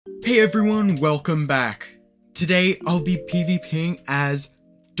Hey everyone, welcome back. Today I'll be PvPing as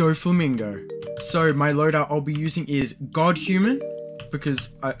Doflamingo. So my loadout I'll be using is God Human,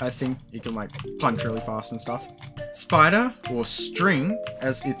 because I think he can like punch really fast and stuff. Spider, or String,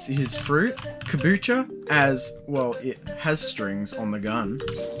 as it's his fruit. Kabocha, as, well, it has strings on the gun.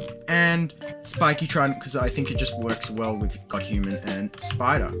 And Spiky Trident, because I think it just works well with God Human and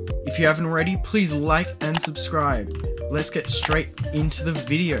Spider. If you haven't already, please like and subscribe. Let's get straight into the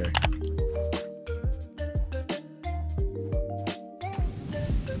video.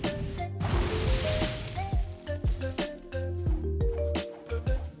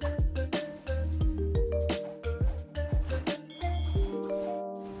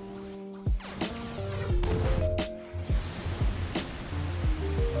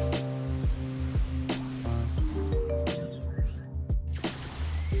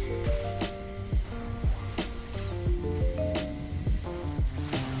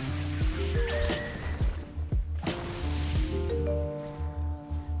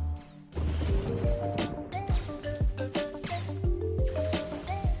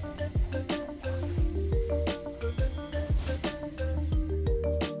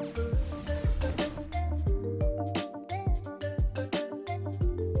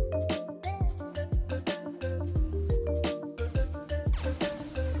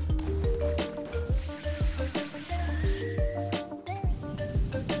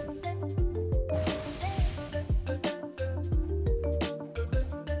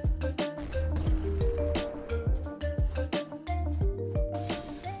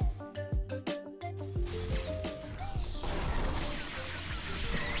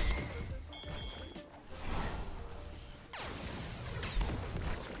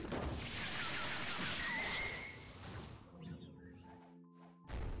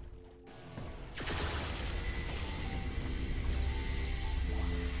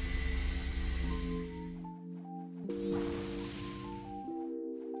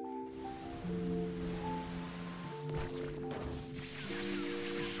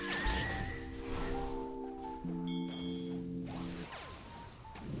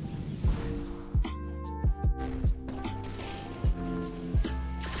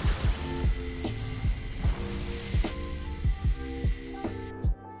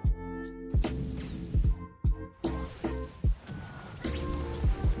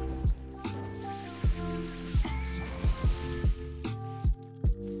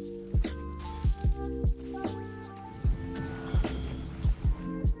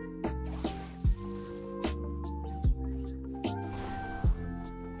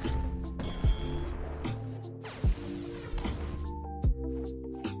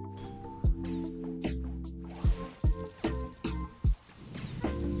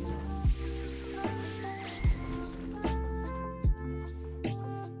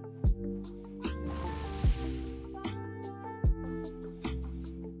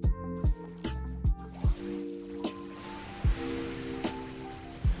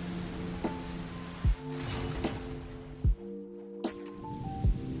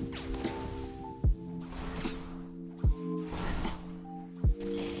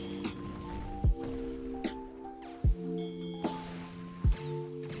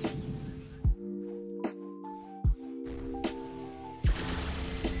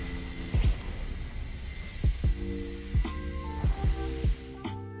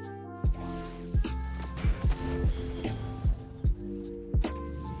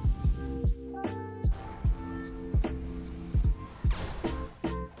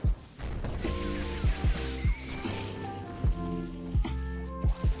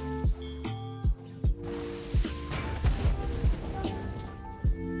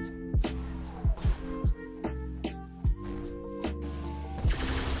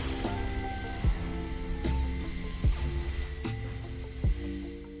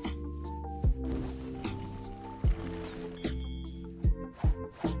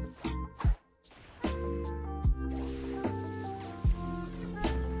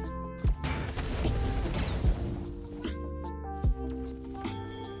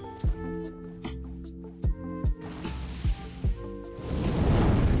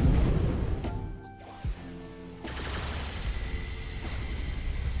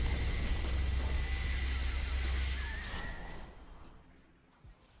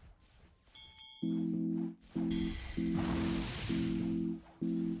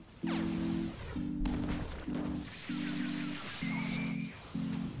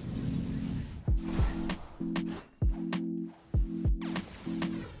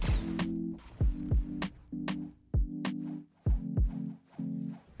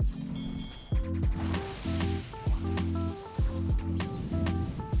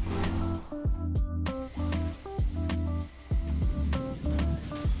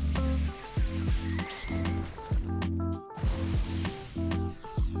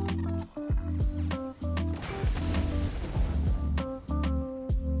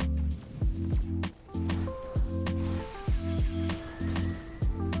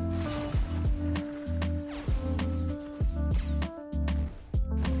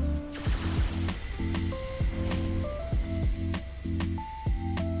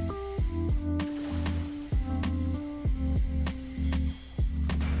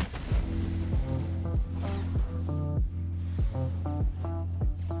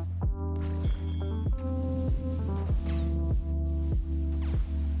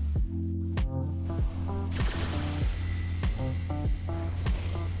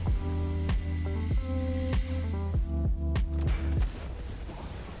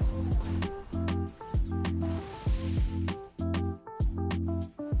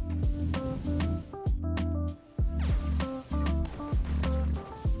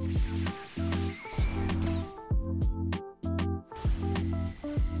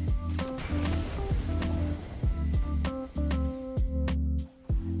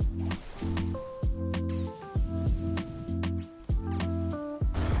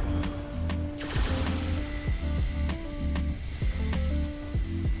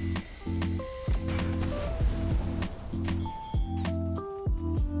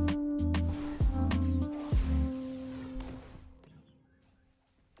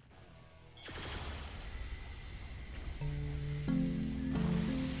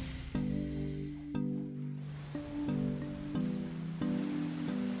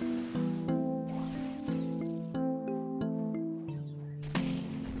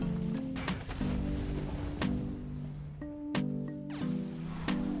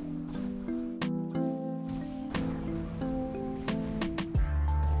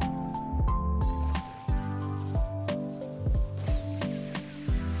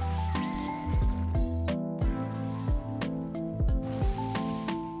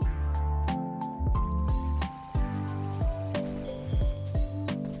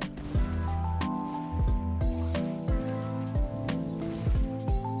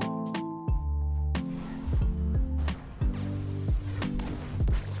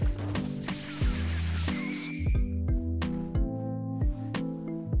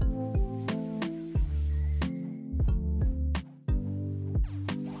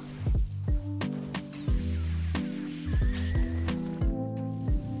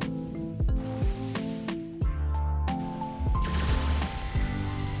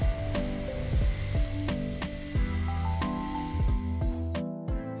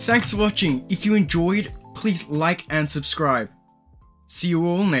 Thanks for watching. If you enjoyed, please like and subscribe. See you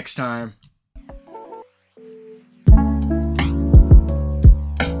all next time.